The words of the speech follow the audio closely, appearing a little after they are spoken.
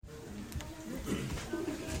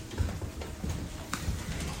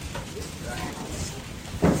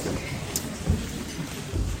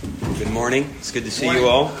Good morning. It's good to see you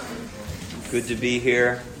all. Good to be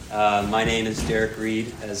here. My name is Derek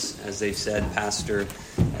Reed, as they've said, pastor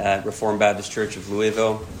at Reformed Baptist Church of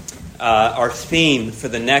Louisville. Our theme for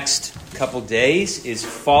the next couple days is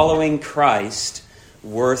following Christ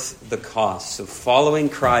worth the cost. So following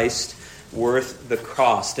Christ worth the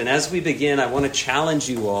cost. And as we begin, I want to challenge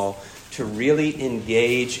you all to really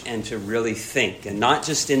engage and to really think. And not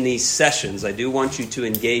just in these sessions. I do want you to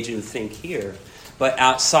engage and think here. But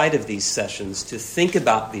outside of these sessions, to think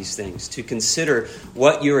about these things, to consider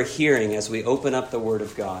what you're hearing as we open up the Word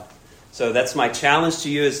of God. So that's my challenge to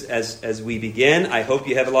you as we begin. I hope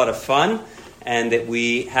you have a lot of fun and that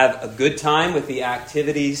we have a good time with the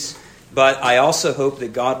activities. But I also hope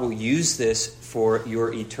that God will use this for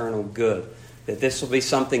your eternal good. That this will be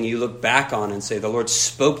something you look back on and say, the Lord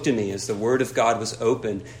spoke to me as the Word of God was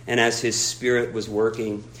opened and as His Spirit was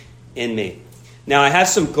working in me. Now, I have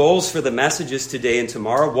some goals for the messages today and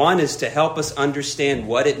tomorrow. One is to help us understand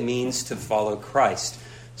what it means to follow Christ.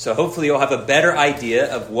 So hopefully you'll have a better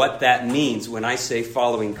idea of what that means when I say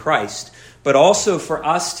following Christ. But also for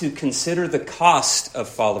us to consider the cost of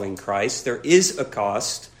following Christ. There is a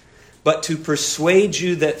cost. But to persuade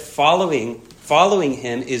you that following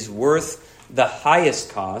Him is worth the highest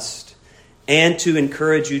cost. And to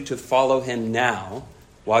encourage you to follow Him now,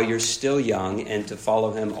 while you're still young, and to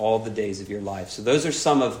follow Him all the days of your life. So those are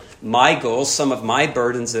some of my goals, some of my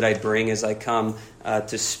burdens that I bring as I come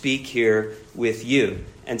to speak here with you.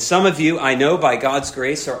 And some of you, I know by God's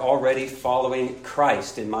grace, are already following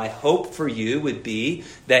Christ. And my hope for you would be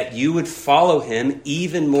that you would follow Him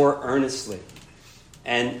even more earnestly.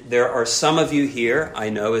 And there are some of you here, I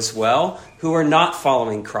know as well, who are not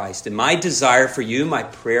following Christ. And my desire for you, my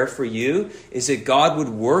prayer for you, is that God would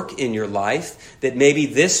work in your life, that maybe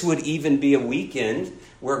this would even be a weekend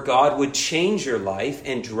where God would change your life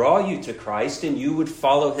and draw you to Christ and you would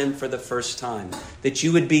follow Him for the first time. That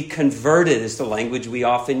you would be converted is the language we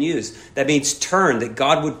often use. That means turn, that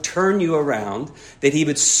God would turn you around, that He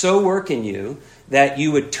would so work in you that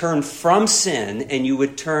you would turn from sin and you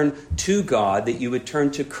would turn to God, that you would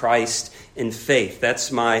turn to Christ in faith.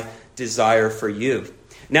 That's my desire for you.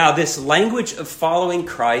 Now, this language of following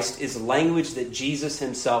Christ is language that Jesus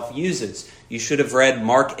Himself uses. You should have read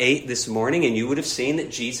Mark 8 this morning, and you would have seen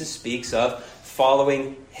that Jesus speaks of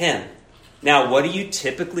following Him. Now, what do you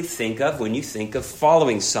typically think of when you think of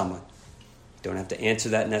following someone? You don't have to answer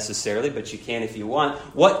that necessarily, but you can if you want.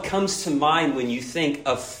 What comes to mind when you think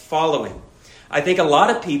of following? I think a lot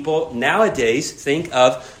of people nowadays think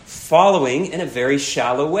of following in a very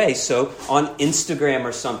shallow way. So on Instagram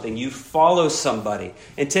or something, you follow somebody.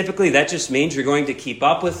 And typically that just means you're going to keep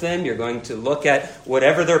up with them. You're going to look at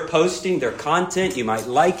whatever they're posting, their content. You might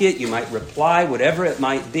like it. You might reply, whatever it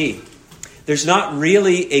might be. There's not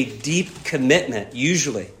really a deep commitment,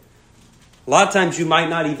 usually. A lot of times you might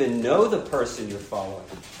not even know the person you're following.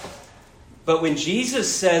 But when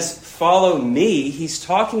Jesus says, follow me, He's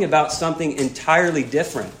talking about something entirely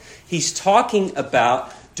different. He's talking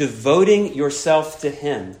about devoting yourself to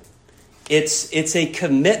Him. It's a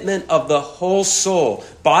commitment of the whole soul,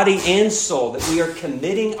 body and soul, that we are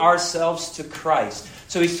committing ourselves to Christ.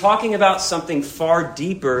 So He's talking about something far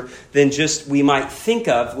deeper than just we might think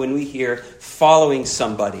of when we hear following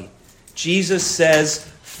somebody. Jesus says,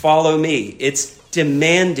 follow me. It's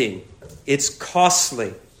demanding. It's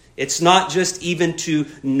costly. It's not just even to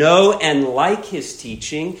know and like His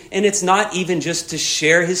teaching, and it's not even just to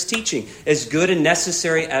share His teaching, as good and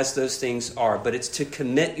necessary as those things are, but it's to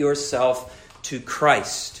commit yourself to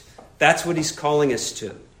Christ. That's what He's calling us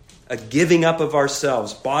to, a giving up of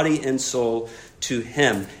ourselves, body and soul, to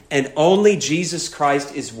Him. And only Jesus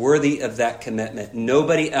Christ is worthy of that commitment.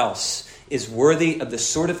 Nobody else is worthy of the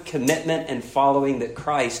sort of commitment and following that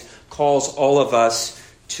Christ calls all of us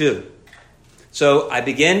to. So I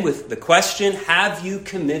begin with the question, have you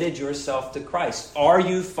committed yourself to Christ? Are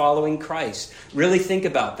you following Christ? Really think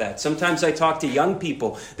about that. Sometimes I talk to young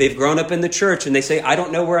people. They've grown up in the church and they say, I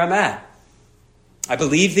don't know where I'm at. I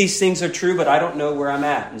believe these things are true, but I don't know where I'm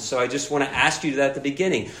at. And so I just want to ask you that at the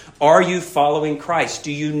beginning. Are you following Christ?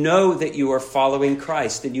 Do you know that you are following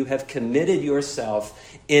Christ? And you have committed yourself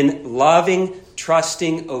in loving,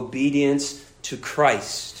 trusting obedience to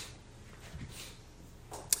Christ?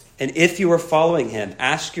 And if you are following Him,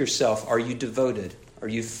 ask yourself, are you devoted? Are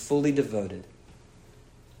you fully devoted?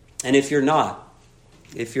 And if you're not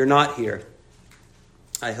here,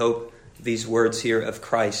 I hope these words here of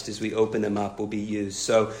Christ as we open them up will be used.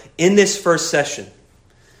 So in this first session,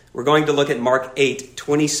 we're going to look at Mark 8,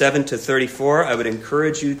 27 to 34. I would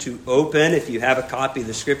encourage you to open, if you have a copy of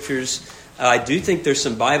the Scriptures. I do think there's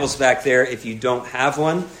some Bibles back there if you don't have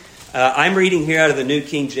one. I'm reading here out of the New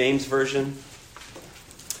King James Version.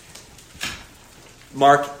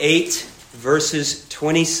 Mark 8, verses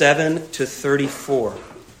 27 to 34.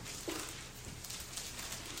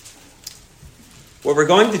 What we're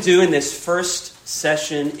going to do in this first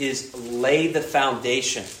session is lay the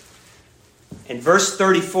foundation. In verse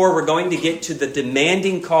 34, we're going to get to the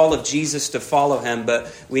demanding call of Jesus to follow him,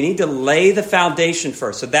 but we need to lay the foundation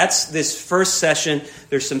first. So that's this first session.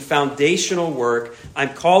 There's some foundational work.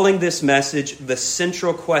 I'm calling this message the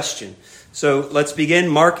central question. So let's begin.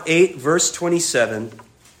 Mark 8, verse 27.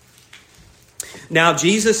 Now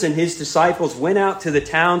Jesus and his disciples went out to the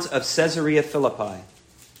towns of Caesarea Philippi.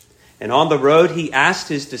 And on the road he asked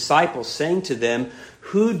his disciples, saying to them,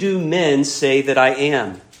 "Who do men say that I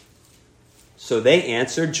am?" So they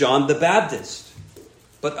answered, "John the Baptist.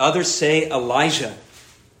 But others say Elijah,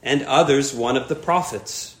 and others one of the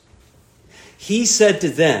prophets." He said to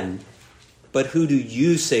them, "But who do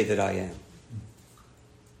you say that I am?"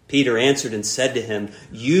 Peter answered and said to him,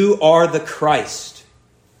 "You are the Christ."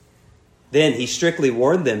 Then he strictly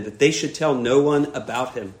warned them that they should tell no one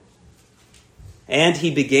about him. And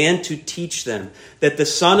he began to teach them that the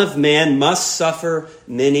Son of Man must suffer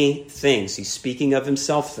many things. He's speaking of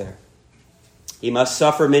himself there. He must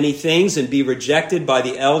suffer many things and be rejected by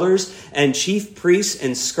the elders and chief priests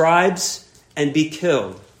and scribes and be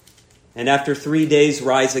killed, and after 3 days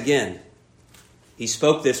rise again. He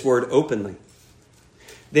spoke this word openly.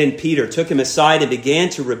 Then Peter took him aside and began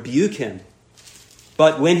to rebuke him.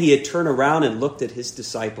 But when he had turned around and looked at his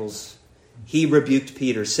disciples, he rebuked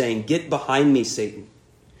Peter, saying, "Get behind me, Satan,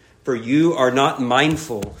 for you are not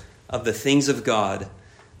mindful of the things of God,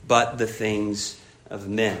 but the things of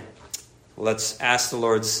men." Let's ask the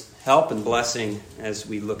Lord's help and blessing as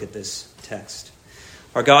we look at this text.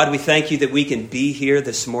 Our God, we thank you that we can be here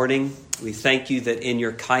this morning. We thank you that in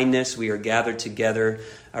your kindness we are gathered together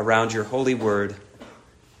around your holy word.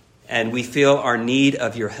 And we feel our need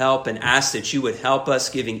of your help and ask that you would help us,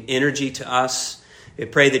 giving energy to us. We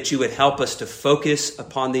pray that you would help us to focus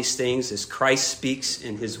upon these things as Christ speaks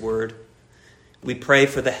in his word. We pray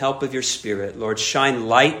for the help of your Spirit. Lord, shine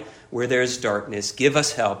light where there is darkness. Give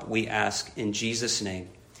us help, we ask in Jesus' name.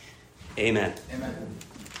 Amen. Amen.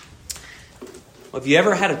 Well, have you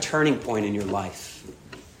ever had a turning point in your life?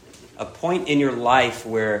 A point in your life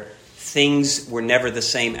where things were never the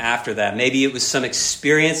same after that. Maybe it was some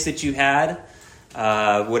experience that you had,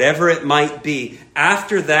 whatever it might be.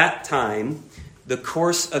 After that time, the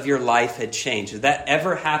course of your life had changed. Did that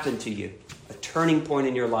ever happen to you? A turning point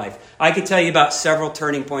in your life. I could tell you about several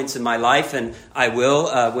turning points in my life, and I will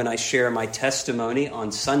when I share my testimony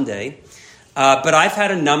on Sunday. But I've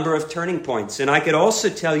had a number of turning points, and I could also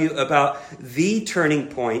tell you about the turning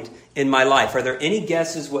point in my life. Are there any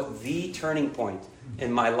guesses what the turning point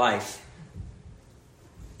in my life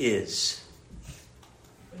is?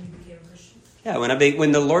 When you became a Christian? Yeah,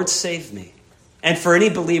 when the Lord saved me. And for any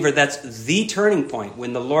believer, that's the turning point,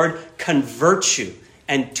 when the Lord converts you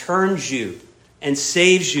and turns you and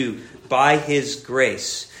saves you by his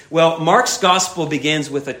grace. Well, Mark's gospel begins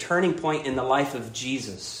with a turning point in the life of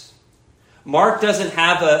Jesus. Mark doesn't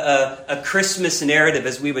have a Christmas narrative,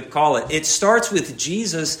 as we would call it. It starts with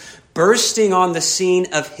Jesus bursting on the scene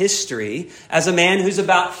of history as a man who's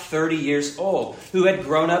about 30 years old, who had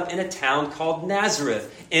grown up in a town called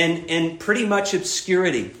Nazareth in pretty much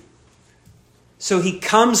obscurity. So he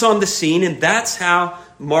comes on the scene, and that's how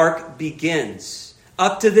Mark begins.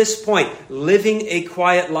 Up to this point, living a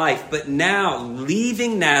quiet life, but now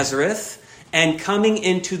leaving Nazareth and coming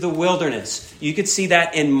into the wilderness. You could see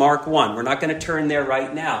that in Mark 1. We're not going to turn there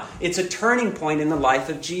right now. It's a turning point in the life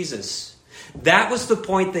of Jesus. That was the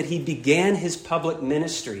point that he began his public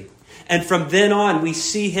ministry. And from then on, we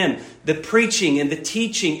see him, the preaching and the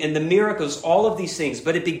teaching and the miracles, all of these things.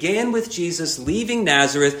 But it began with Jesus leaving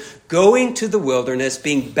Nazareth, going to the wilderness,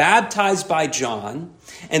 being baptized by John,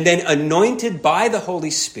 and then anointed by the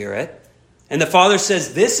Holy Spirit. And the Father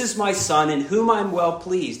says, "This is my Son in whom I'm well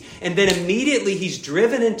pleased." And then immediately he's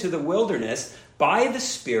driven into the wilderness by the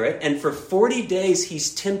Spirit, and for 40 days he's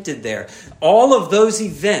tempted there. All of those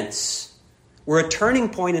events were a turning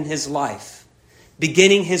point in his life,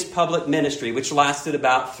 beginning his public ministry, which lasted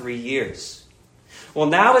about 3 years. Well,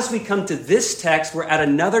 now as we come to this text, we're at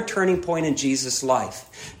another turning point in Jesus' life,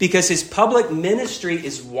 because his public ministry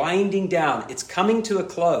is winding down. It's coming to a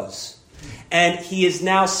close. And he is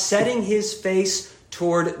now setting his face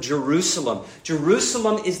toward Jerusalem.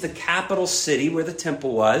 Jerusalem is the capital city where the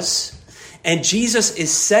temple was. And Jesus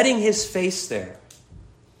is setting his face there.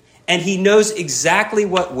 And he knows exactly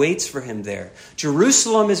what waits for him there.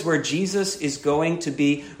 Jerusalem is where Jesus is going to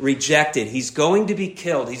be rejected. He's going to be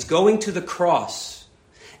killed. He's going to the cross.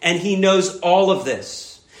 And he knows all of this.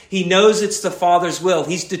 He knows it's the Father's will.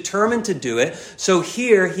 He's determined to do it. So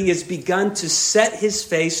here he has begun to set his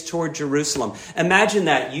face toward Jerusalem. Imagine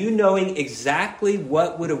that, you knowing exactly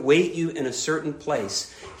what would await you in a certain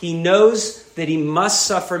place. He knows that he must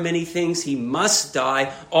suffer many things. He must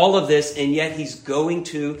die, all of this, and yet he's going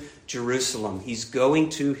to Jerusalem. He's going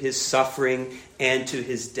to his suffering and to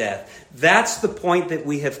his death. That's the point that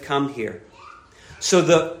we have come here. So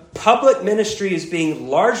the public ministry is being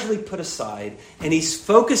largely put aside, and he's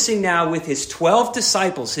focusing now with his 12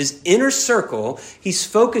 disciples, his inner circle. He's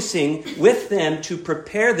focusing with them to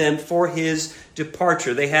prepare them for his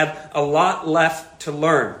departure. They have a lot left to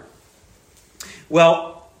learn.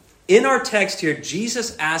 Well, in our text here,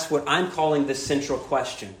 Jesus asked what I'm calling the central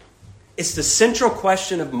question. It's the central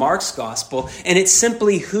question of Mark's gospel, and it's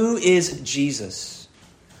simply, who is Jesus?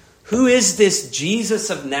 Who is this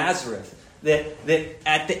Jesus of Nazareth that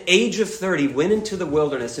at the age of 30 went into the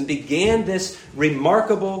wilderness and began this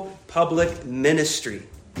remarkable public ministry?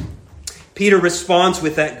 Peter responds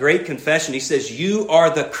with that great confession. He says, "You are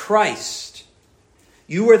the Christ.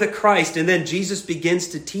 You are the Christ." And then Jesus begins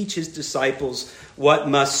to teach his disciples what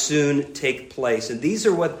must soon take place. And these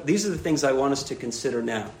are the things I want us to consider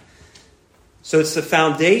now. So it's the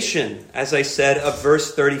foundation, as I said, of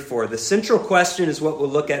verse 34. The central question is what we'll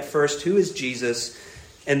look at first. Who is Jesus?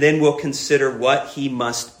 And then we'll consider what he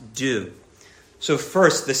must do. So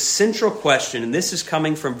first, the central question, and this is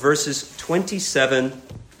coming from verses 27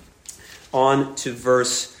 on to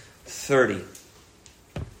verse 30.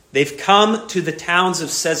 They've come to the towns of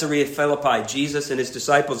Caesarea Philippi, Jesus and his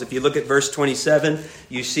disciples. If you look at verse 27,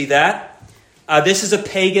 you see that. This is a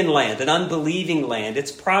pagan land, an unbelieving land.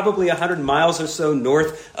 It's probably 100 miles or so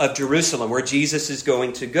north of Jerusalem, where Jesus is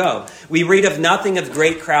going to go. We read of nothing of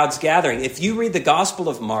great crowds gathering. If you read the Gospel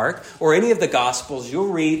of Mark or any of the Gospels, you'll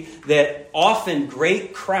read that often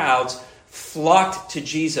great crowds flocked to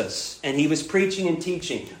Jesus, and he was preaching and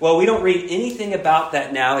teaching. Well, we don't read anything about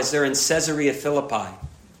that now as they're in Caesarea Philippi.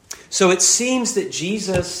 So it seems that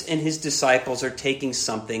Jesus and his disciples are taking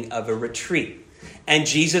something of a retreat. And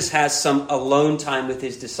Jesus has some alone time with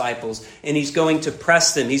his disciples, and he's going to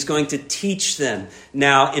press them. He's going to teach them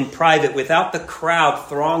now in private without the crowd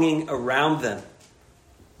thronging around them.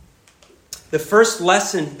 The first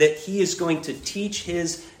lesson that he is going to teach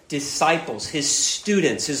his disciples, his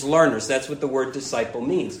students, his learners, that's what the word disciple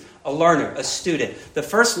means, a learner, a student. The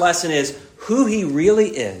first lesson is who he really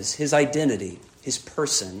is, his identity, his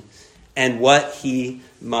person, and what he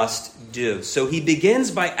must do. So he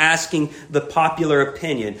begins by asking the popular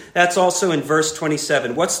opinion. That's also in verse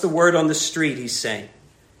 27. What's the word on the street, he's saying?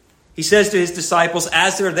 He says to his disciples,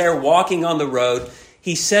 as they're there walking on the road,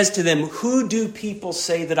 he says to them, who do people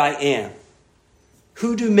say that I am?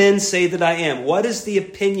 Who do men say that I am? What is the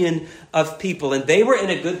opinion of people? And they were in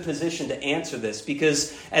a good position to answer this,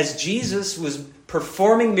 because as Jesus was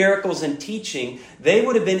performing miracles and teaching, they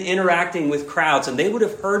would have been interacting with crowds, and they would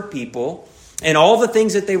have heard people and all the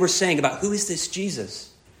things that they were saying about who is this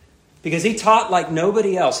Jesus? Because he taught like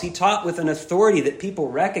nobody else. He taught with an authority that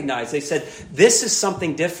people recognized. They said, this is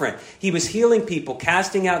something different. He was healing people,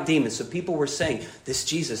 casting out demons. So people were saying, this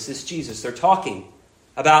Jesus. They're talking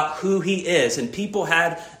about who he is. And people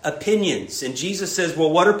had opinions. And Jesus says,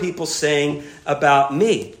 well, what are people saying about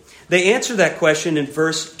me? They answered that question in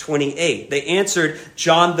verse 28. They answered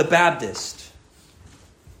John the Baptist.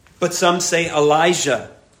 But some say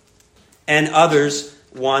Elijah, and others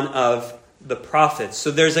one of the prophets.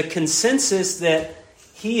 So there's a consensus that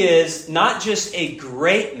he is not just a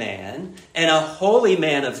great man and a holy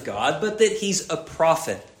man of God, but that he's a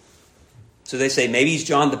prophet. So they say maybe he's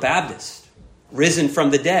John the Baptist, risen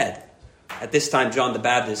from the dead. At this time, John the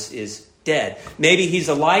Baptist is dead. Maybe he's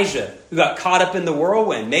Elijah, who got caught up in the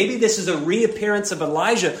whirlwind. Maybe this is a reappearance of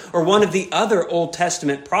Elijah or one of the other Old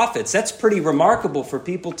Testament prophets. That's pretty remarkable for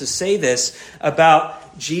people to say this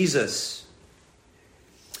about Jesus.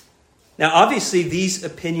 Now, obviously, these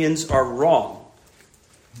opinions are wrong.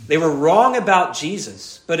 They were wrong about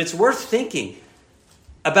Jesus, but it's worth thinking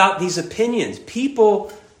about these opinions.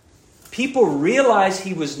 People realize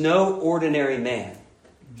he was no ordinary man.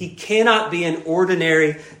 He cannot be an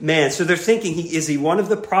ordinary man. So they're thinking, is he one of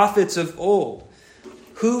the prophets of old?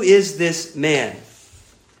 Who is this man?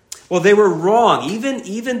 Well, they were wrong.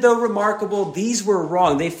 Even though remarkable, these were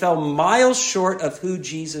wrong. They fell miles short of who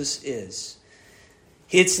Jesus is.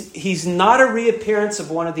 He's not a reappearance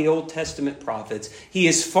of one of the Old Testament prophets. He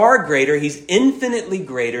is far greater. He's infinitely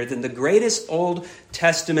greater than the greatest Old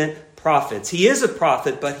Testament prophets. He is a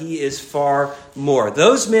prophet, but he is far more.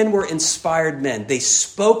 Those men were inspired men. They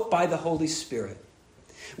spoke by the Holy Spirit.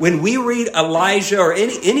 When we read Elijah or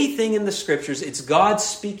anything in the scriptures, it's God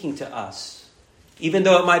speaking to us. Even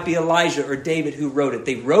though it might be Elijah or David who wrote it.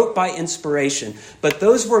 They wrote by inspiration, but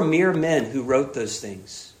those were mere men who wrote those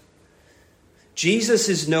things. Jesus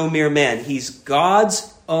is no mere man. He's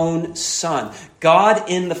God's own Son. God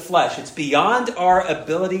in the flesh. It's beyond our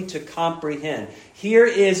ability to comprehend. Here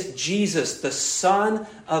is Jesus, the Son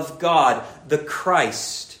of God, the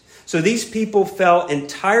Christ. So these people fell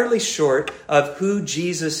entirely short of who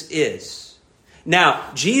Jesus is.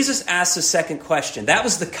 Now, Jesus asked the second question. That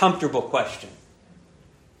was the comfortable question.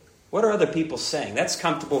 What are other people saying? That's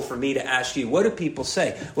comfortable for me to ask you. What do people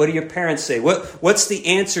say? What do your parents say? What's the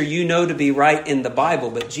answer you know to be right in the Bible?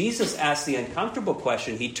 But Jesus asked the uncomfortable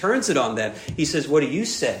question. He turns it on them. He says, what do you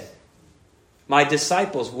say? My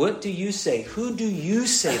disciples, what do you say? Who do you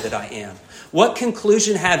say that I am? What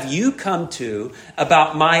conclusion have you come to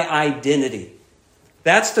about my identity?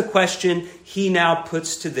 That's the question he now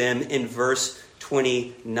puts to them in verse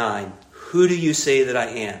 29. Who do you say that I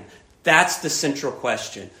am? That's the central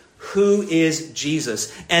question. Who is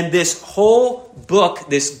Jesus? And this whole book,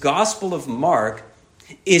 this Gospel of Mark,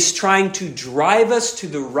 is trying to drive us to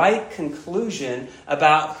the right conclusion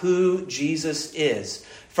about who Jesus is.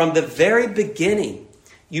 From the very beginning,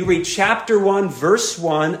 you read chapter 1, verse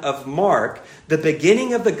 1 of Mark, the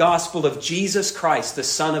beginning of the gospel of Jesus Christ, the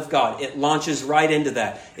Son of God. It launches right into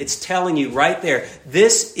that. It's telling you right there,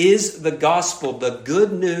 this is the gospel, the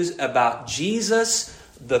good news about Jesus,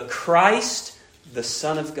 the Christ, the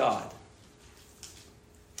Son of God.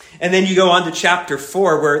 And then you go on to chapter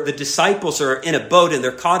 4 where the disciples are in a boat and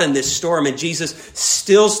they're caught in this storm and Jesus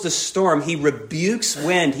stills the storm. He rebukes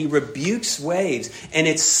wind, he rebukes waves, and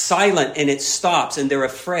it's silent and it stops and they're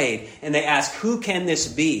afraid. And they ask, who can this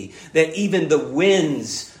be? That even the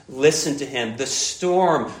winds listen to him. The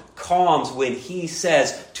storm calms when he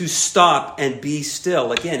says to stop and be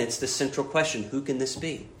still. Again, it's the central question. Who can this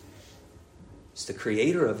be? It's the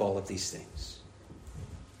creator of all of these things.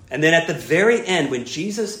 And then at the very end, when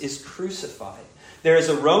Jesus is crucified, there is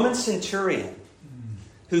a Roman centurion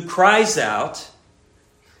who cries out,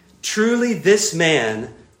 truly this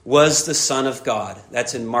man was the Son of God.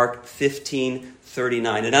 That's in Mark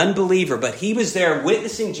 15:39. An unbeliever, but he was there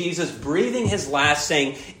witnessing Jesus, breathing his last,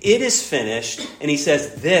 saying, it is finished. And he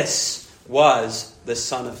says, this was the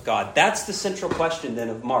Son of God. That's the central question then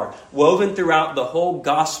of Mark, woven throughout the whole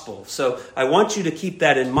gospel. So I want you to keep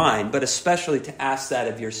that in mind, but especially to ask that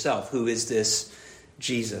of yourself. Who is this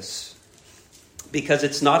Jesus? Because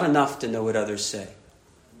it's not enough to know what others say.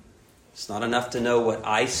 It's not enough to know what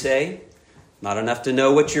I say. Not enough to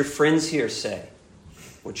know what your friends here say.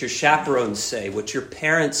 What your chaperones say. What your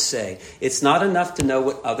parents say. It's not enough to know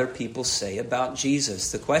what other people say about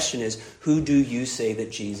Jesus. The question is, who do you say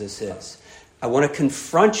that Jesus is? I want to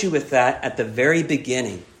confront you with that at the very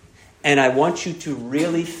beginning. And I want you to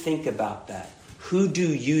really think about that. Who do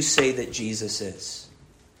you say that Jesus is?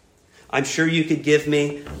 I'm sure you could give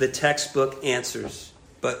me the textbook answers.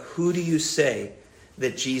 But who do you say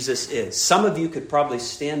that Jesus is? Some of you could probably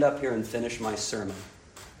stand up here and finish my sermon.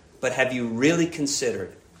 But have you really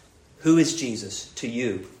considered who is Jesus to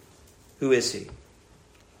you? Who is he?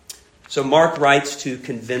 So Mark writes to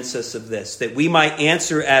convince us of this, that we might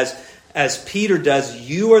answer as Peter does,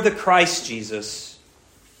 you are the Christ, Jesus.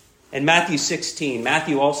 In Matthew 16,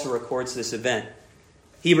 Matthew also records this event.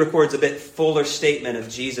 He records a bit fuller statement of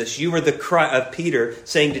Jesus. You are the Christ, of Peter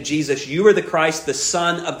saying to Jesus, you are the Christ, the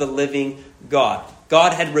Son of the living God.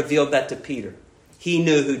 God had revealed that to Peter. He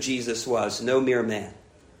knew who Jesus was, no mere man.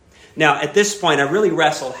 Now, at this point, I really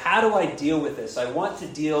wrestled, how do I deal with this? I want to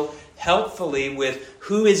deal helpfully with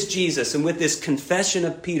who is Jesus and with this confession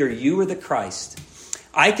of Peter, you are the Christ.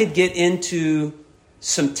 I could get into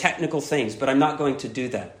some technical things, but I'm not going to do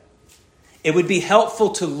that. It would be helpful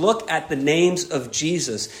to look at the names of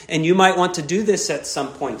Jesus, and you might want to do this at some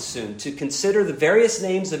point soon, to consider the various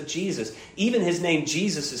names of Jesus. Even his name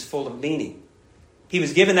Jesus is full of meaning. He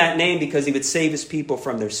was given that name because he would save his people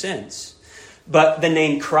from their sins. But the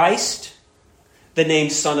name Christ, the name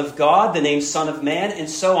Son of God, the name Son of Man, and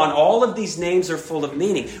so on. All of these names are full of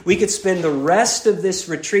meaning. We could spend the rest of this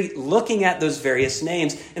retreat looking at those various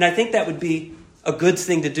names, and I think that would be a good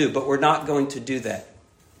thing to do, but we're not going to do that.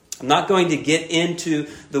 I'm not going to get into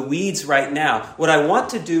the weeds right now. What I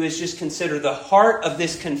want to do is just consider the heart of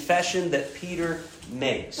this confession that Peter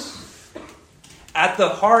makes. At the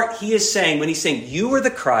heart, he is saying, when he's saying, you are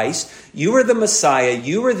the Christ, you are the Messiah,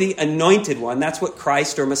 you are the anointed one, that's what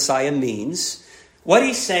Christ or Messiah means. What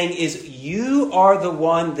he's saying is, you are the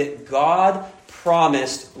one that God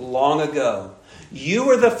promised long ago.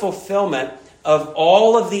 You are the fulfillment of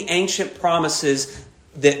all of the ancient promises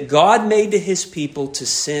that God made to his people to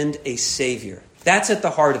send a Savior. That's at the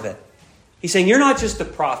heart of it. He's saying, you're not just a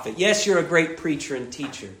prophet. Yes, you're a great preacher and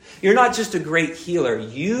teacher. You're not just a great healer.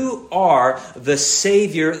 You are the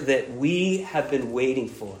Savior that we have been waiting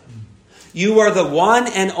for. You are the one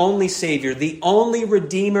and only Savior, the only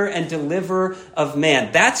Redeemer and Deliverer of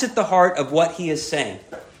man. That's at the heart of what he is saying.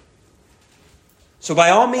 So by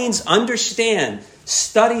all means, understand,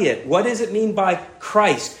 study it. What does it mean by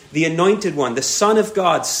Christ, the Anointed One, the Son of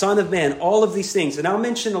God, Son of Man, all of these things? And I'll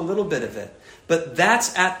mention a little bit of it. But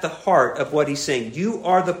that's at the heart of what he's saying. You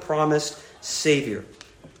are the promised Savior.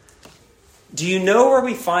 Do you know where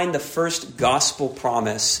we find the first gospel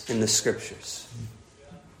promise in the Scriptures?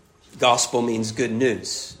 Gospel means good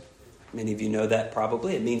news. Many of you know that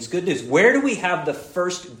probably. It means good news. Where do we have the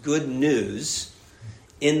first good news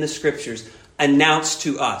in the Scriptures announced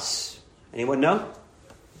to us? Anyone know?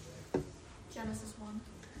 Genesis 1.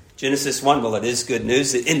 Genesis 1, well, it is good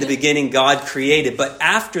news. In the beginning, God created. But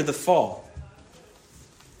after the fall,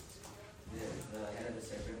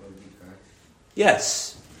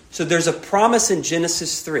 yes. So there's a promise in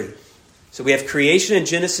Genesis 3. So we have creation in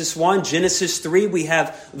Genesis 1. Genesis 3, we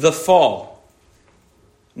have the fall.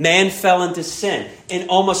 Man fell into sin. And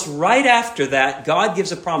almost right after that, God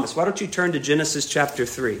gives a promise. Why don't you turn to Genesis chapter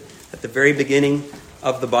 3 at the very beginning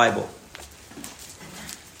of the Bible.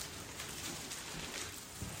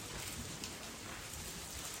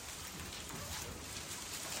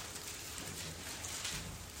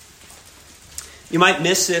 You might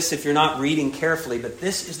miss this if you're not reading carefully, but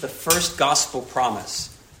this is the first gospel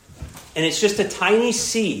promise. And it's just a tiny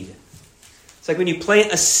seed. It's like when you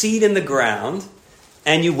plant a seed in the ground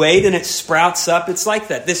and you wait and it sprouts up. It's like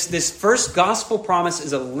that. This first gospel promise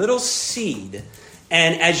is a little seed.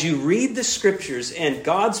 And as you read the Scriptures and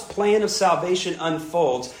God's plan of salvation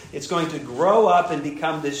unfolds, it's going to grow up and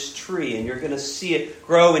become this tree. And you're going to see it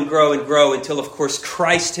grow and grow and grow until, of course,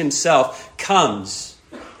 Christ himself comes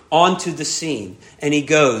onto the scene, and he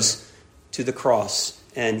goes to the cross,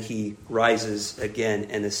 and he rises again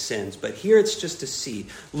and ascends. But here it's just a seed.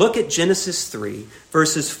 Look at Genesis 3,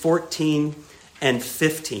 verses 14 and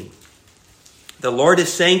 15. The Lord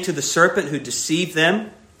is saying to the serpent who deceived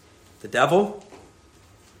them, the devil,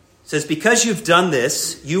 says, because you've done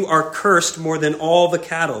this, you are cursed more than all the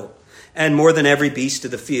cattle and more than every beast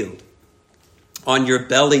of the field. On your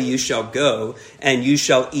belly you shall go, and you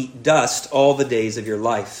shall eat dust all the days of your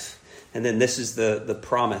life. And then this is the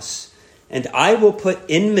promise. And I will put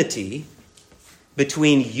enmity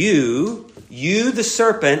between you, the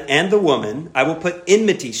serpent, and the woman. I will put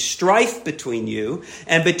enmity, strife between you,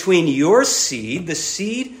 and between your seed, the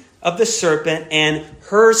seed of the serpent, and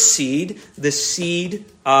her seed, the seed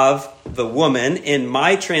of the woman. In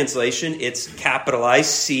my translation, it's capitalized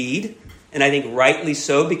seed. And I think rightly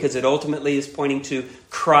so, because it ultimately is pointing to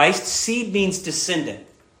Christ. Seed means descendant.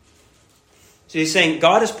 So he's saying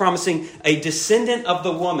God is promising a descendant of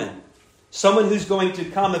the woman. Someone who's going to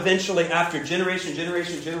come eventually after generation.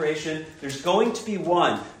 There's going to be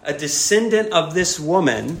one, a descendant of this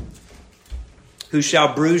woman who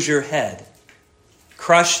shall bruise your head.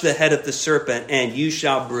 Crush the head of the serpent, and you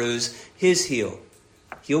shall bruise his heel.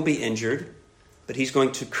 He'll be injured, but he's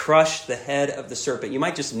going to crush the head of the serpent. You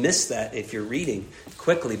might just miss that if you're reading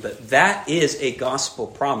quickly, but that is a gospel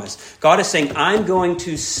promise. God is saying, I'm going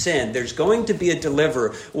to send. There's going to be a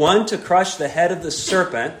deliverer, one to crush the head of the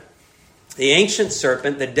serpent, the ancient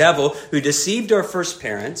serpent, the devil, who deceived our first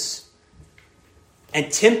parents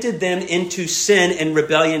and tempted them into sin and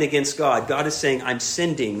rebellion against God. God is saying, I'm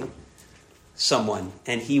sending someone,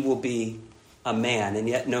 and he will be a man, and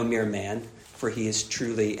yet no mere man, for he is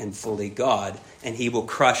truly and fully God, and he will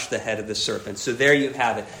crush the head of the serpent. So there you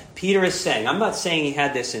have it. Peter is saying, I'm not saying he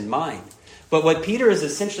had this in mind, but what Peter is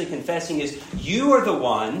essentially confessing is, you are the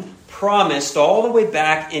one promised all the way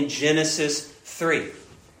back in Genesis 3.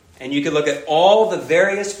 And you can look at all the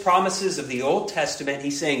various promises of the Old Testament.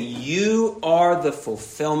 He's saying, you are the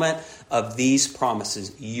fulfillment of these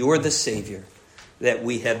promises. You're the Savior that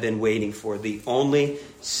we have been waiting for, the only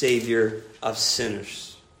Savior of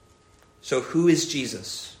sinners. So who is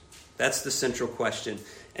Jesus? That's the central question.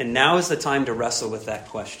 And now is the time to wrestle with that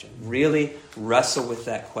question. Really wrestle with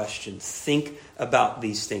that question. Think about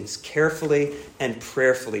these things carefully and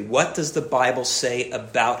prayerfully. What does the Bible say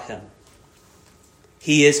about him?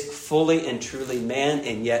 He is fully and truly man,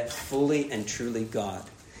 and yet fully and truly God.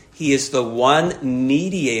 He is the one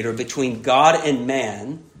mediator between God and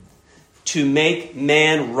man, to make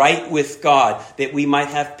man right with God, that we might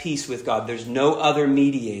have peace with God. There's no other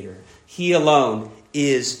mediator. He alone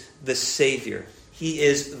is the Savior. He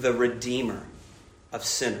is the Redeemer of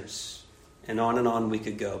sinners. And on we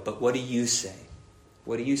could go. But what do you say?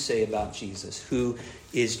 What do you say about Jesus? Who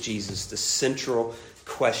is Jesus? The central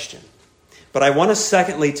question. But I want us,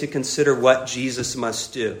 secondly, to consider what Jesus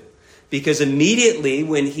must do. Because immediately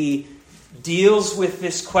when he deals with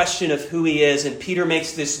this question of who he is, and Peter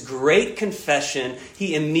makes this great confession,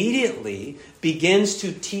 he immediately begins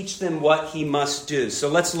to teach them what he must do. So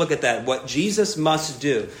let's look at that, what Jesus must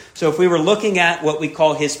do. So if we were looking at what we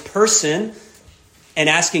call his person and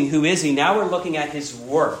asking who is he, now we're looking at his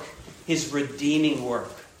work, his redeeming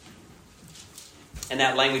work. And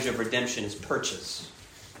that language of redemption is purchase.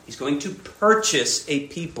 He's going to purchase a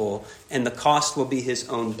people, and the cost will be his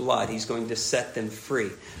own blood. He's going to set them free.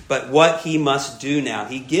 But what he must do now,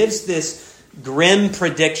 he gives this grim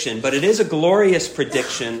prediction, but it is a glorious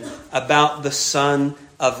prediction about the Son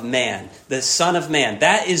of Man. The Son of Man.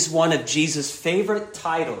 That is one of Jesus' favorite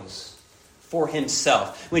titles for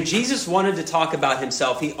himself. When Jesus wanted to talk about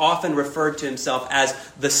himself, he often referred to himself as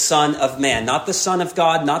the Son of Man. Not the Son of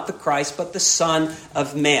God, not the Christ, but the Son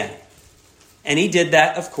of Man. And he did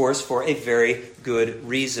that, of course, for a very good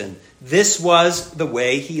reason. This was the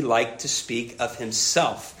way he liked to speak of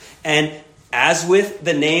himself. And as with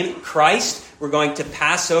the name Christ, we're going to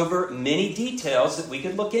pass over many details that we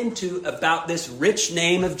could look into about this rich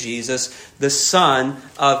name of Jesus, the Son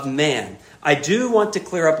of Man. I do want to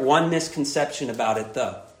clear up one misconception about it,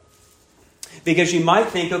 though. Because you might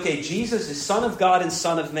think, okay, Jesus is Son of God and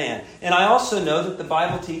Son of Man. And I also know that the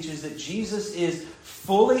Bible teaches that Jesus is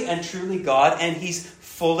fully and truly God, and he's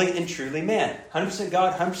fully and truly man. 100%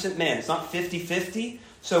 God, 100% man. It's not 50-50.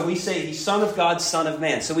 So we say he's Son of God, Son of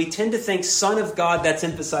Man. So we tend to think Son of God, that's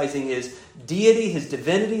emphasizing his deity, his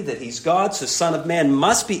divinity, that he's God. So Son of Man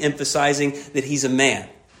must be emphasizing that he's a man.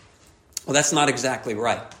 Well, that's not exactly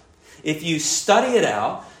right. If you study it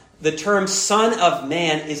out, the term Son of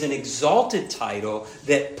Man is an exalted title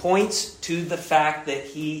that points to the fact that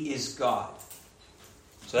he is God.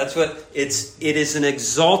 So that's what it is, an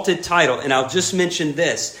exalted title. And I'll just mention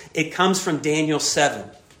this. It comes from Daniel 7.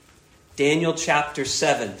 Daniel chapter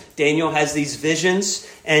 7. Daniel has these visions,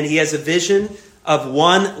 and he has a vision of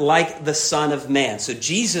one like the Son of Man. So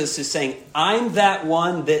Jesus is saying, I'm that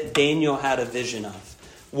one that Daniel had a vision of.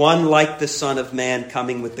 One like the Son of Man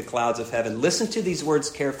coming with the clouds of heaven. Listen to these words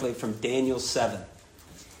carefully from Daniel 7.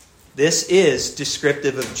 This is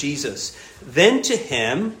descriptive of Jesus. Then to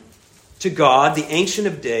him, to God, the Ancient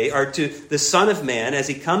of Days, or to the Son of Man, as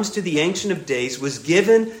he comes to the Ancient of Days, was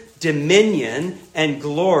given dominion and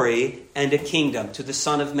glory and a kingdom. To the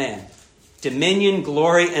Son of Man. Dominion,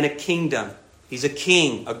 glory, and a kingdom. He's a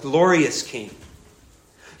king, a glorious king.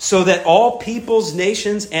 So that all peoples,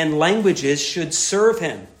 nations, and languages should serve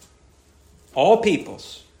him. All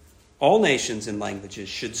peoples, all nations and languages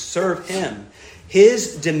should serve him.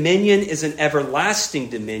 His dominion is an everlasting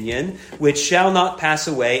dominion which shall not pass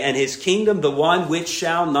away, and his kingdom the one which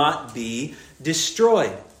shall not be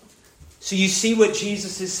destroyed. So you see what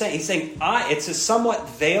Jesus is saying. He's saying, it's a somewhat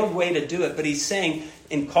veiled way to do it, but he's saying,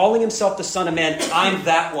 in calling himself the Son of Man, I'm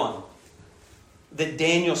that one that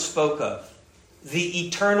Daniel spoke of. The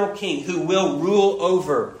eternal king who will rule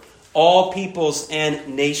over all peoples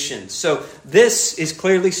and nations. So this is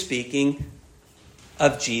clearly speaking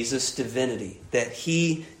of Jesus' divinity, that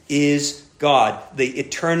he is God, the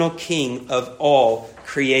eternal king of all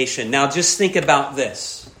creation. Now just think about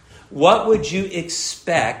this. What would you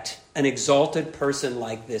expect an exalted person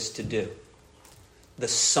like this to do? The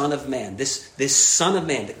Son of Man, this Son of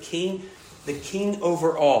Man, the king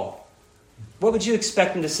over all. What would you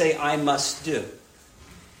expect him to say, I must do?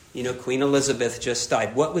 You know, Queen Elizabeth just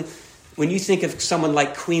died. When you think of someone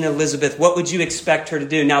like Queen Elizabeth, what would you expect her to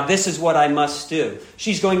do? Now, this is what I must do.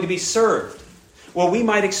 She's going to be served. Well, we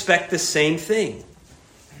might expect the same thing.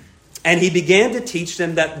 And he began to teach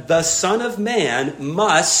them that the Son of Man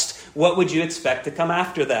must, what would you expect to come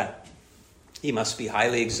after that? He must be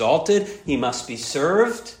highly exalted. He must be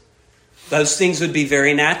served. Those things would be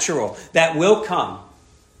very natural. That will come.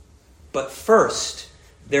 But first,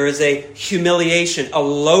 there is a humiliation, a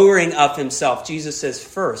lowering of himself. Jesus says,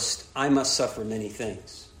 first, I must suffer many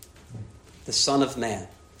things. The Son of Man,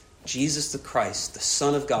 Jesus the Christ, the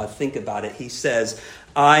Son of God, think about it. He says,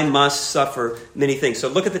 I must suffer many things. So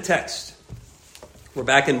look at the text. We're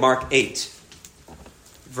back in Mark 8,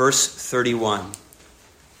 verse 31.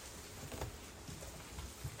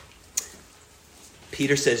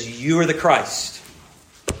 Peter says, you are the Christ.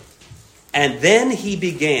 And then he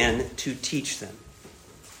began to teach them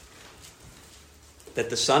that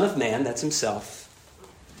the Son of Man, that's himself,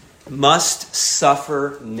 must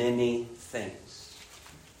suffer many things.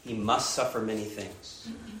 He must suffer many things.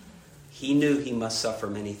 He knew he must suffer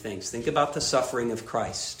many things. Think about the suffering of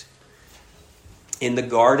Christ. In the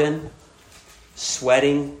garden,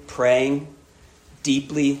 sweating, praying,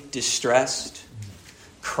 deeply distressed.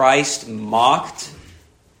 Christ mocked,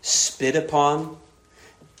 spit upon,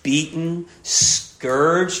 beaten,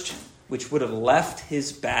 scourged, which would have left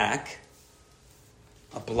his back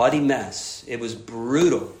a bloody mess. It was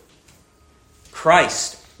brutal.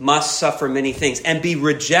 Christ must suffer many things and be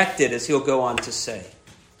rejected, as he'll go on to say.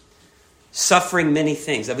 Suffering many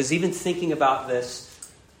things. I was even thinking about this.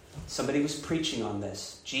 Somebody was preaching on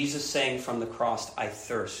this. Jesus saying from the cross, I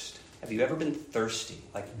thirst. Have you ever been thirsty?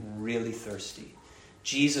 Like really thirsty?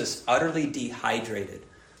 Jesus utterly dehydrated,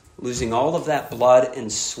 losing all of that blood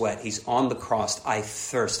and sweat. He's on the cross. I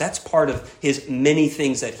thirst. That's part of his many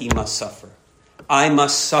things that he must suffer. I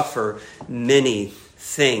must suffer many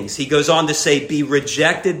things. He goes on to say, be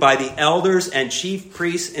rejected by the elders and chief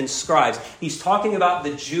priests and scribes. He's talking about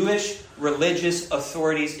the Jewish religious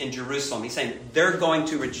authorities in Jerusalem. He's saying, they're going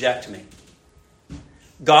to reject me.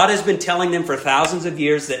 God has been telling them for thousands of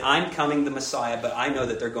years that I'm coming, the Messiah, but I know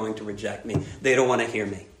that they're going to reject me. They don't want to hear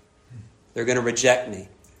me. They're going to reject me.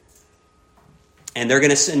 And they're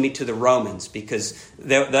going to send me to the Romans because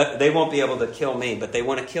they won't be able to kill me, but they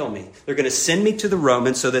want to kill me. They're going to send me to the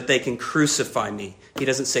Romans so that they can crucify me. He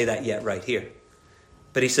doesn't say that yet right here.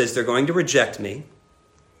 But he says they're going to reject me.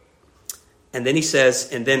 And then he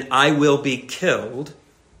says, and then I will be killed.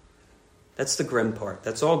 That's the grim part.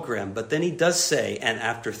 That's all grim. But then he does say, and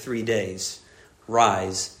after 3 days,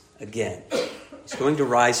 rise again. He's going to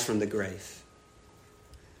rise from the grave.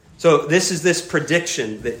 So this is this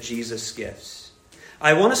prediction that Jesus gives.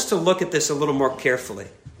 I want us to look at this a little more carefully.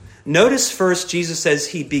 Notice first, Jesus says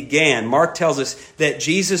he began. Mark tells us that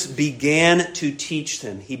Jesus began to teach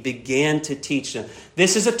them. He began to teach them.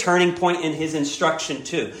 This is a turning point in his instruction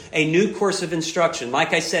too. A new course of instruction.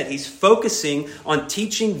 Like I said, he's focusing on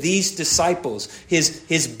teaching these disciples,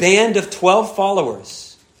 his band of 12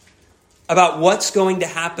 followers, about what's going to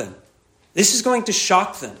happen. This is going to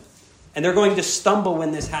shock them. And they're going to stumble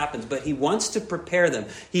when this happens. But he wants to prepare them.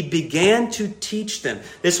 He began to teach them.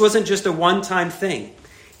 This wasn't just a one-time thing.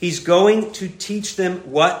 He's going to teach them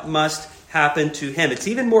what must happen to him. It's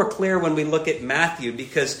even more clear when we look at Matthew,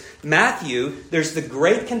 because Matthew, there's the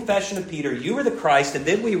great confession of Peter, you are the Christ, and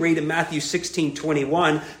then we read in Matthew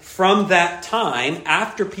 16:21, from that time,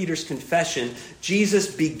 after Peter's confession,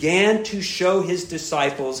 Jesus began to show his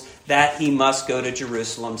disciples that he must go to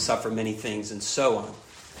Jerusalem, suffer many things, and so on.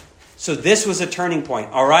 So this was a turning point.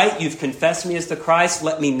 All right, you've confessed me as the Christ,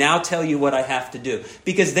 let me now tell you what I have to do.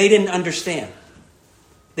 Because they didn't understand.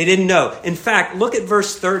 They didn't know. In fact, look at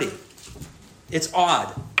verse 30. It's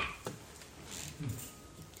odd.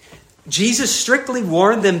 Jesus strictly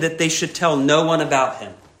warned them that they should tell no one about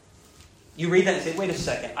him. You read that and say, wait a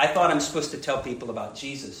second. I thought I'm supposed to tell people about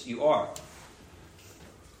Jesus. You are.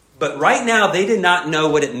 But right now, they did not know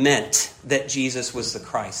what it meant that Jesus was the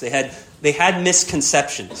Christ. They had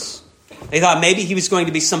misconceptions. They thought maybe he was going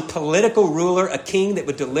to be some political ruler, a king that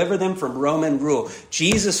would deliver them from Roman rule.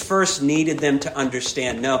 Jesus first needed them to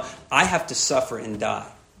understand, no, I have to suffer and die.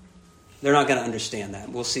 They're not going to understand that.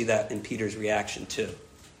 We'll see that in Peter's reaction too.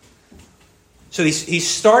 So he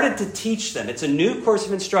started to teach them. It's a new course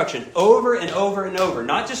of instruction over and over and over.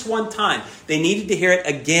 Not just one time. They needed to hear it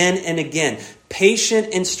again and again. Patient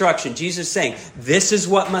instruction. Jesus is saying, this is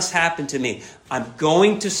what must happen to me. I'm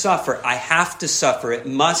going to suffer. I have to suffer. It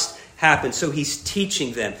must happen. So he's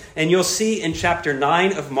teaching them. And you'll see in chapter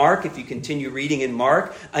 9 of Mark, if you continue reading in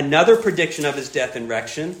Mark, another prediction of his death and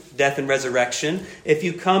resurrection. If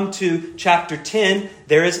you come to chapter 10,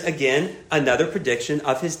 there is again another prediction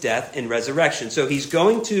of his death and resurrection. So he's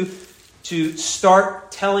going to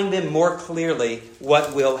start telling them more clearly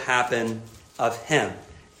what will happen of him.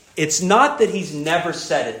 It's not that he's never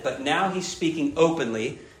said it, but now he's speaking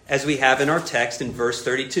openly, as we have in our text in verse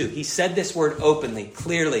 32. He said this word openly,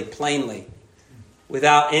 clearly, plainly,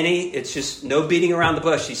 without it's just no beating around the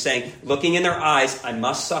bush. He's saying, looking in their eyes, I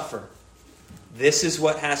must suffer. This is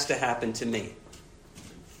what has to happen to me.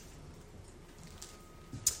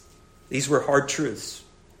 These were hard truths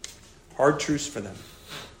for them.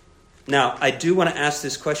 Now, I do want to ask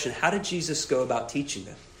this question. How did Jesus go about teaching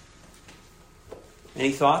them?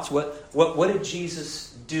 Any thoughts? What did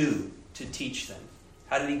Jesus do to teach them?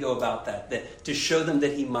 How did he go about that? To show them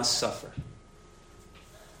that he must suffer.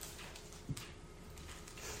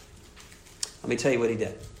 Let me tell you what he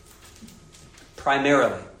did.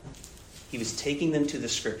 Primarily, he was taking them to the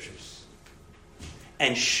Scriptures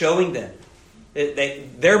and showing them.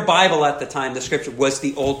 Their Bible at the time, the Scripture, was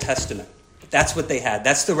the Old Testament. That's what they had.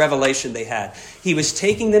 That's the revelation they had. He was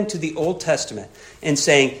taking them to the Old Testament and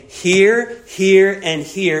saying, here, here, and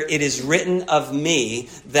here, it is written of me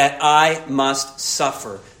that I must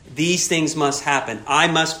suffer. these things must happen. I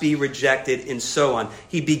must be rejected, and so on.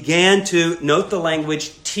 He began to, note the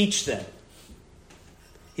language, teach them.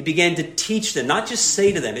 He began to teach them, not just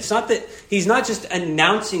say to them. It's not that he's not just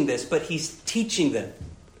announcing this, but he's teaching them.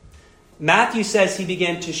 Matthew says he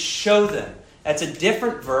began to show them. That's a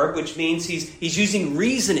different verb, which means he's using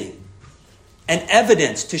reasoning and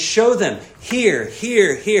evidence to show them.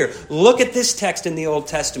 Here. Look at this text in the Old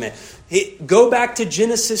Testament. Go back to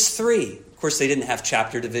Genesis 3. Of course, they didn't have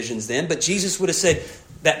chapter divisions then, but Jesus would have said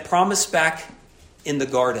that promise back in the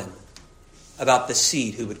garden about the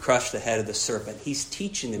seed who would crush the head of the serpent. He's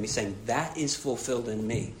teaching them. He's saying, that is fulfilled in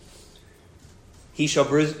me. He shall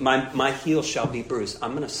bruise, my heel shall be bruised.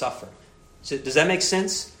 I'm going to suffer. So does that make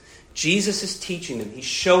sense? Jesus is teaching them. He's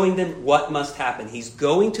showing them what must happen. He's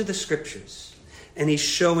going to the Scriptures and he's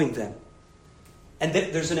showing them. And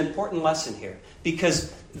there's an important lesson here,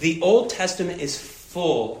 because the Old Testament is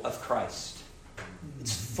full of Christ.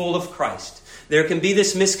 It's full of Christ. There can be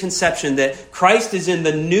this misconception that Christ is in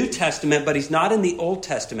the New Testament, but he's not in the Old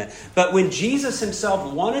Testament. But when Jesus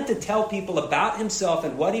himself wanted to tell people about himself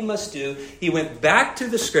and what he must do, he went back to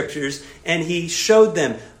the Scriptures and he showed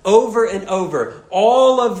them over and over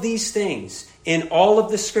all of these things. In all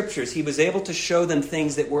of the Scriptures, he was able to show them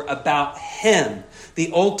things that were about him.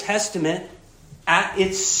 The Old Testament, at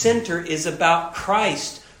its center, is about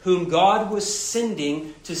Christ, whom God was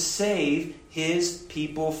sending to save his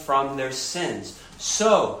people from their sins.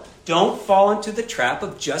 So, don't fall into the trap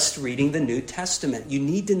of just reading the New Testament. You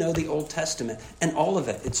need to know the Old Testament and all of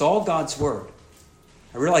it. It's all God's Word.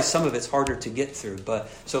 I realize some of it's harder to get through,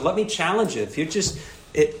 so let me challenge you. If you're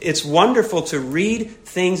it's wonderful to read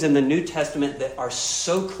things in the New Testament that are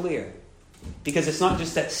so clear. Because it's not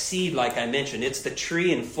just that seed like I mentioned. It's the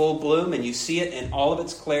tree in full bloom and you see it in all of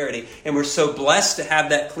its clarity. And we're so blessed to have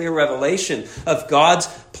that clear revelation of God's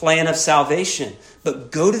plan of salvation.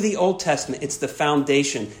 But go to the Old Testament. It's the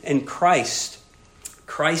foundation. And Christ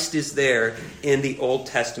is there in the Old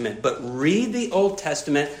Testament. But read the Old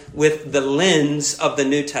Testament with the lens of the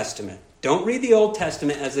New Testament. Don't read the Old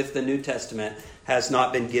Testament as if the New Testament has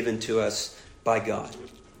not been given to us by God.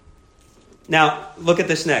 Now, look at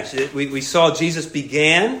this next. We saw Jesus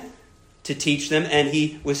began to teach them, and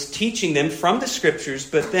he was teaching them from the Scriptures,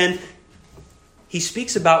 but then he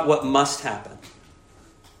speaks about what must happen.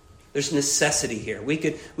 There's necessity here. We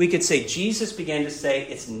could say Jesus began to say,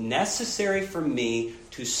 it's necessary for me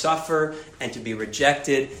to suffer and to be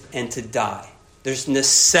rejected and to die. There's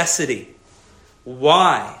necessity.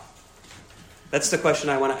 Why? That's the question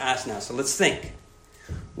I want to ask now. So let's think.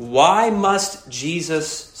 Why must Jesus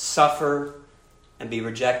suffer and be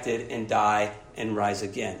rejected and die and rise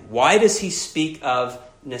again? Why does he speak of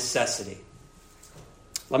necessity?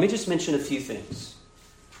 Let me just mention a few things.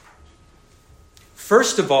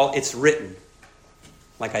 First of all, it's written,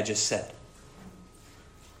 like I just said.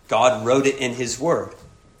 God wrote it in his word.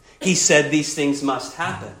 He said these things must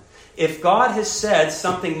happen. If God has said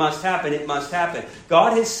something must happen, it must happen.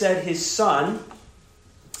 God has said his Son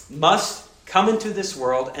must come into this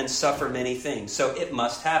world and suffer many things. So it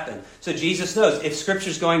must happen. So Jesus knows if Scripture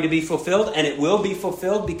is going to be fulfilled, and it will be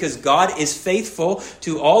fulfilled because God is faithful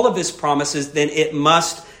to all of his promises, then it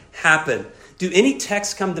must happen. Do any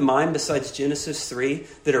texts come to mind besides Genesis 3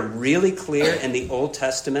 that are really clear in the Old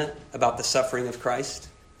Testament about the suffering of Christ?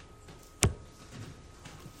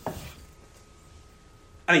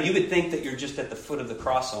 I mean, you would think that you're just at the foot of the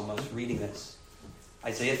cross almost reading this.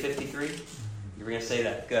 Isaiah 53? You were going to say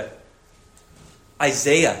that. Good.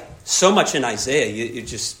 Isaiah. So much in Isaiah. You're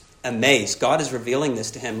just amazed. God is revealing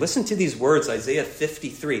this to him. Listen to these words, Isaiah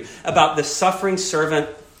 53, about the suffering servant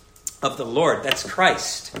of the Lord. That's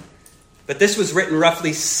Christ. But this was written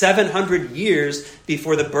roughly 700 years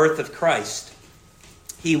before the birth of Christ.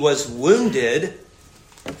 He was wounded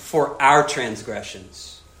for our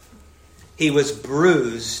transgressions. He was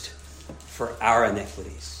bruised for our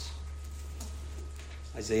iniquities.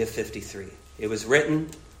 Isaiah 53. It was written,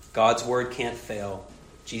 God's word can't fail.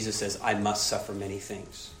 Jesus says, I must suffer many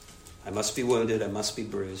things. I must be wounded, I must be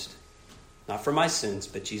bruised. Not for my sins,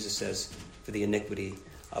 but Jesus says, for the iniquity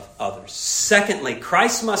of others. Secondly,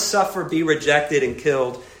 Christ must suffer, be rejected and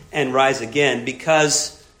killed, and rise again,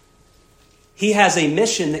 because he has a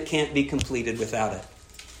mission that can't be completed without it.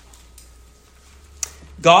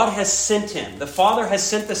 God has sent him. The Father has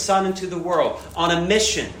sent the Son into the world on a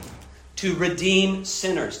mission to redeem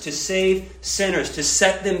sinners, to save sinners, to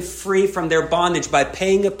set them free from their bondage by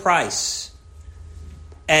paying a price.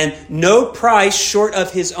 And no price short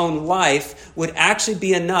of his own life would actually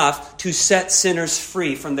be enough to set sinners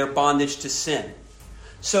free from their bondage to sin.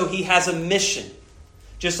 So he has a mission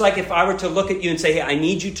Just like if I were to look at you and say, hey, I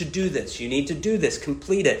need you to do this. You need to do this.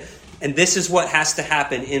 Complete it. And this is what has to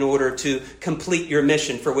happen in order to complete your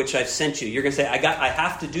mission for which I've sent you. You're going to say, I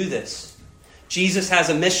have to do this. Jesus has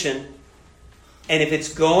a mission. And if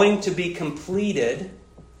it's going to be completed,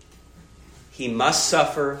 he must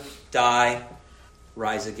suffer, die,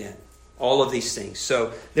 rise again. All of these things.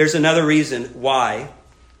 So there's another reason why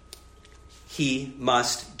he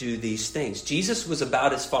must do these things. Jesus was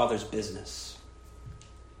about his Father's business.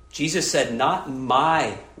 Jesus said, not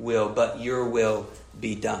my will, but your will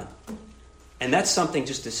be done. And that's something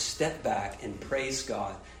just to step back and praise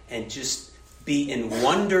God and just be in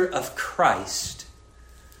wonder of Christ,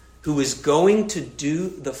 who is going to do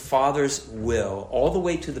the Father's will all the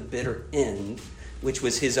way to the bitter end, which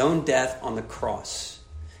was his own death on the cross.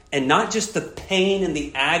 And not just the pain and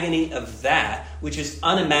the agony of that, which is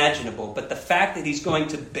unimaginable, but the fact that he's going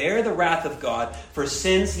to bear the wrath of God for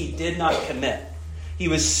sins he did not commit. He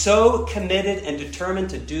was so committed and determined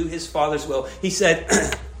to do his Father's will. He said,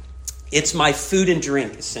 it's my food and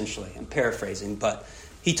drink, essentially. I'm paraphrasing, but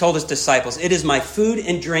he told his disciples, it is my food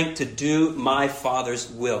and drink to do my Father's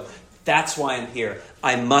will. That's why I'm here.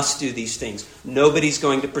 I must do these things. Nobody's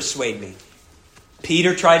going to persuade me.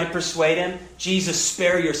 Peter tried to persuade him. Jesus,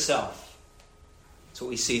 spare yourself. That's what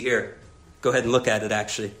we see here. Go ahead and look at it,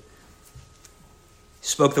 actually. He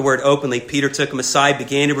spoke the word openly. Peter took him aside,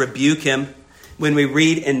 began to rebuke him. When we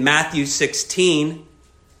read in Matthew 16,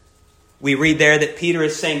 we read there that Peter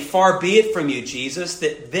is saying, far be it from you, Jesus,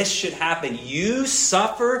 that this should happen. You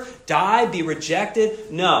suffer, die, be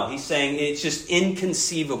rejected. No, he's saying it's just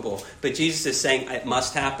inconceivable. But Jesus is saying it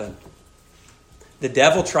must happen. The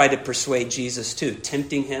devil tried to persuade Jesus too,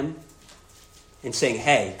 tempting him and saying,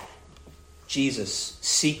 hey, Jesus,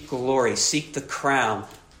 seek glory, seek the crown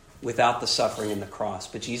without the suffering and the cross.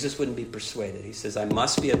 But Jesus wouldn't be persuaded. He says, I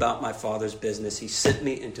must be about my Father's business. He sent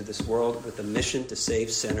me into this world with a mission to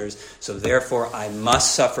save sinners. So therefore, I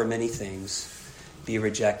must suffer many things, be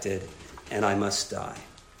rejected, and I must die.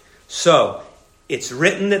 So it's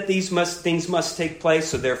written that these things must take place,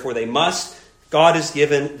 so therefore they must. God has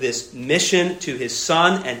given this mission to his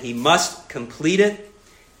Son, and he must complete it.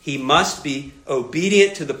 He must be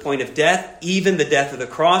obedient to the point of death, even the death of the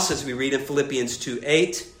cross, as we read in Philippians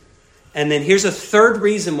 2:8. And then here's a third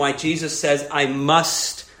reason why Jesus says, I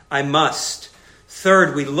must.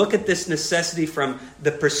 Third, we look at this necessity from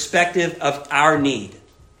the perspective of our need.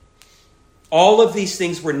 All of these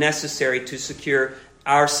things were necessary to secure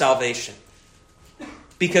our salvation.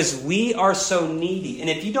 Because we are so needy. And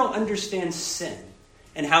if you don't understand sin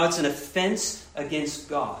and how it's an offense against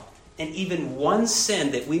God, and even one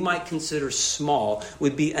sin that we might consider small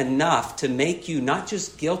would be enough to make you not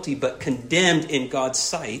just guilty, but condemned in God's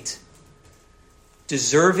sight,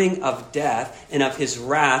 deserving of death and of his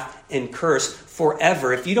wrath and curse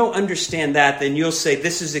forever. If you don't understand that, then you'll say,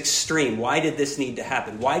 this is extreme. Why did this need to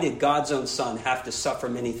happen? Why did God's own Son have to suffer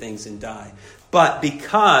many things and die? But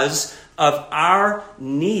because of our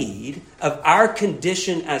need, of our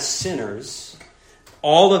condition as sinners,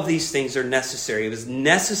 all of these things are necessary. It was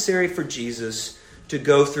necessary for Jesus to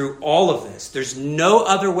go through all of this. There's no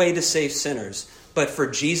other way to save sinners but for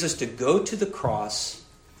Jesus to go to the cross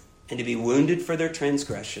and to be wounded for their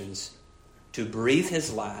transgressions, to breathe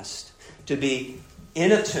his last, to be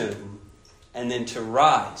in a tomb, and then to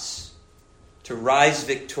rise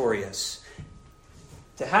victorious.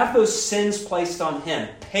 To have those sins placed on him,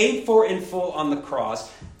 paid for in full on the cross,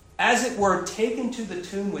 as it were, taken to the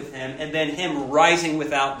tomb with him, and then him rising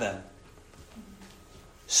without them.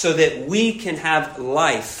 So that we can have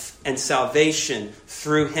life and salvation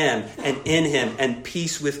through him and in him and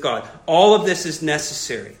peace with God. All of this is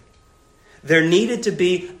necessary. There needed to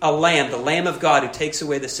be a lamb, the Lamb of God who takes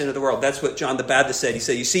away the sin of the world. That's what John the Baptist said. He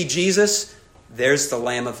said, you see Jesus? There's the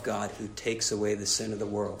Lamb of God who takes away the sin of the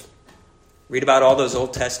world. Read about all those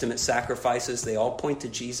Old Testament sacrifices. They all point to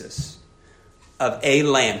Jesus. Of a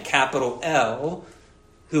lamb, capital L,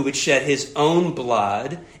 who would shed his own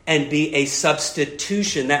blood and be a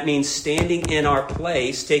substitution. That means standing in our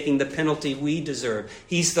place, taking the penalty we deserve.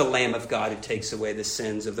 He's the Lamb of God who takes away the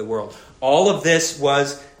sins of the world. All of this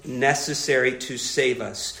was necessary to save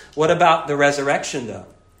us. What about the resurrection, though?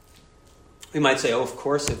 We might say, of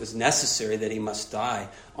course it was necessary that he must die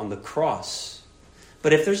on the cross.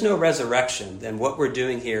 But if there's no resurrection, then what we're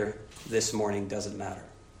doing here this morning doesn't matter.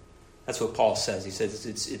 That's what Paul says. He says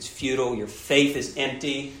it's futile. Your faith is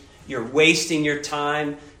empty. You're wasting your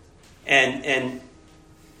time. And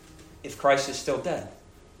if Christ is still dead,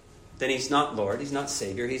 then he's not Lord. He's not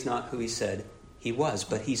Savior. He's not who he said he was.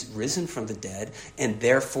 But he's risen from the dead. And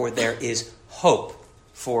therefore there is hope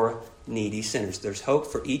for needy sinners. There's hope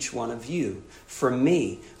for each one of you, for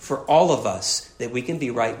me, for all of us, that we can be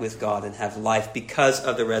right with God and have life because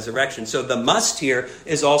of the resurrection. So the must here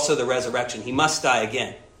is also the resurrection. He must die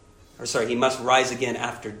again. He must rise again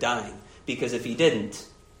after dying. Because if he didn't,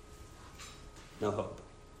 no hope.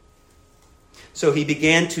 So he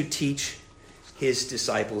began to teach his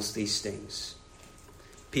disciples these things.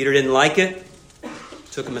 Peter didn't like it,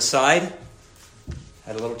 took him aside,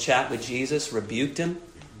 had a little chat with Jesus, rebuked him.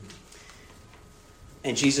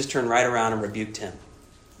 And Jesus turned right around and rebuked him.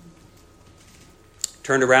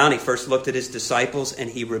 Turned around, he first looked at his disciples and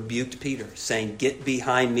he rebuked Peter, saying, "Get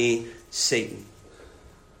behind me, Satan."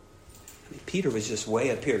 I mean, Peter was just way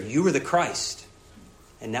up here. You were the Christ.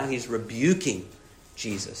 And now he's rebuking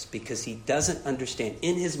Jesus because he doesn't understand.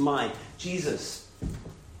 In his mind, Jesus,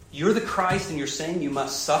 you're the Christ and you're saying you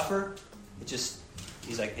must suffer?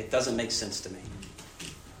 He's like, it doesn't make sense to me.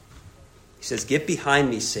 He says, "Get behind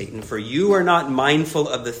me, Satan, for you are not mindful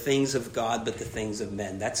of the things of God, but the things of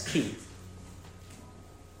men." That's key.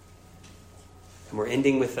 And we're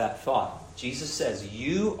ending with that thought. Jesus says,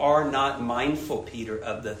 you are not mindful, Peter,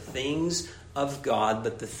 of the things of God,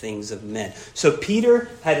 but the things of men. So Peter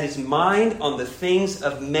had his mind on the things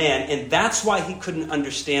of man, and that's why he couldn't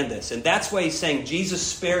understand this. And that's why he's saying, Jesus,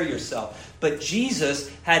 spare yourself. But Jesus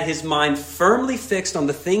had his mind firmly fixed on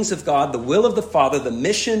the things of God, the will of the Father, the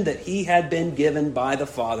mission that he had been given by the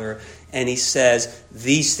Father. And he says,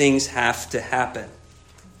 these things have to happen.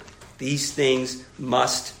 These things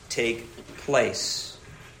must take place.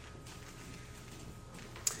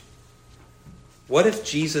 What if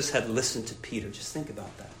Jesus had listened to Peter? Just think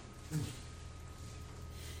about that.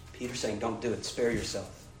 Peter saying, don't do it. Spare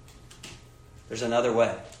yourself. There's another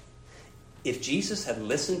way. If Jesus had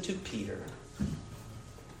listened to Peter,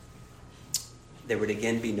 there would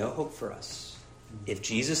again be no hope for us. If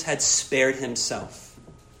Jesus had spared himself,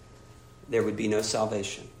 there would be no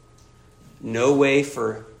salvation. No way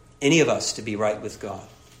for any of us to be right with God.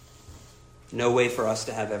 No way for us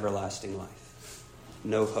to have everlasting life.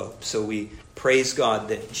 No hope. So we praise God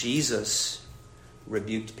that Jesus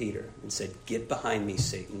rebuked Peter and said, get behind me,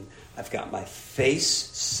 Satan. I've got my face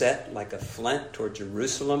set like a flint toward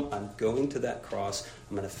Jerusalem. I'm going to that cross.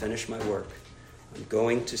 I'm going to finish my work. I'm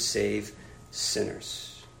going to save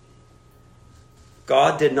sinners.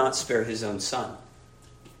 God did not spare his own son,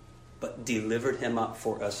 but delivered him up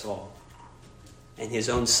for us all. And his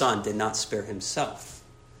own son did not spare himself,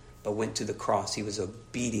 but went to the cross. He was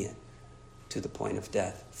obedient to the point of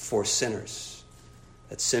death for sinners,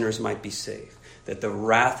 that sinners might be saved, that the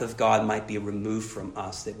wrath of God might be removed from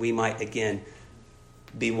us, that we might again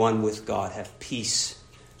be one with God, have peace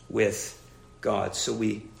with God. So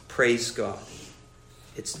we praise God.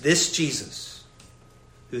 It's this Jesus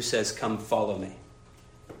who says, come follow me.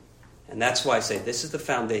 And that's why I say this is the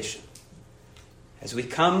foundation. As we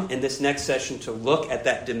come in this next session to look at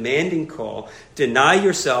that demanding call, deny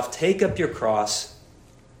yourself, take up your cross,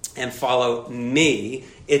 and follow me.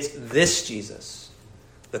 It's this Jesus,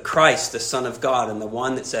 the Christ, the Son of God, and the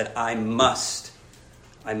one that said, I must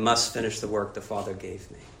finish the work the Father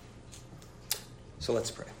gave me. So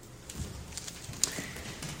let's pray.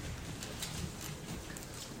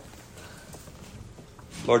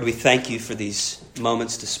 Lord, we thank you for these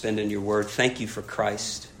moments to spend in your word. Thank you for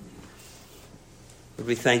Christ. Lord,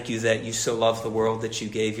 we thank you that you so loved the world that you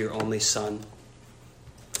gave your only Son,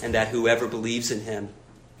 and that whoever believes in him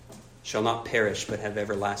shall not perish but have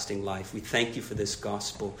everlasting life. We thank you for this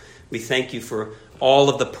gospel. We thank you for all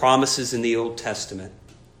of the promises in the Old Testament.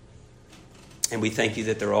 And we thank you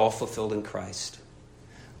that they're all fulfilled in Christ.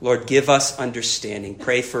 Lord, give us understanding.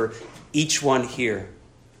 Pray for each one here.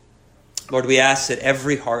 Lord, we ask that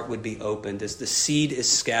every heart would be opened as the seed is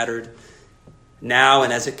scattered now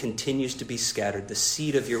and as it continues to be scattered, the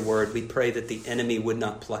seed of your word. We pray that the enemy would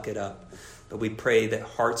not pluck it up, but we pray that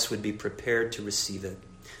hearts would be prepared to receive it.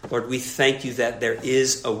 Lord, we thank you that there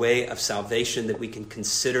is a way of salvation, that we can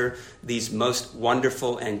consider these most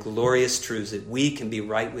wonderful and glorious truths, that we can be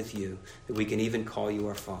right with you, that we can even call you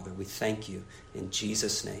our Father. We thank you in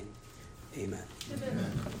Jesus' name. Amen.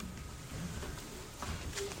 Amen.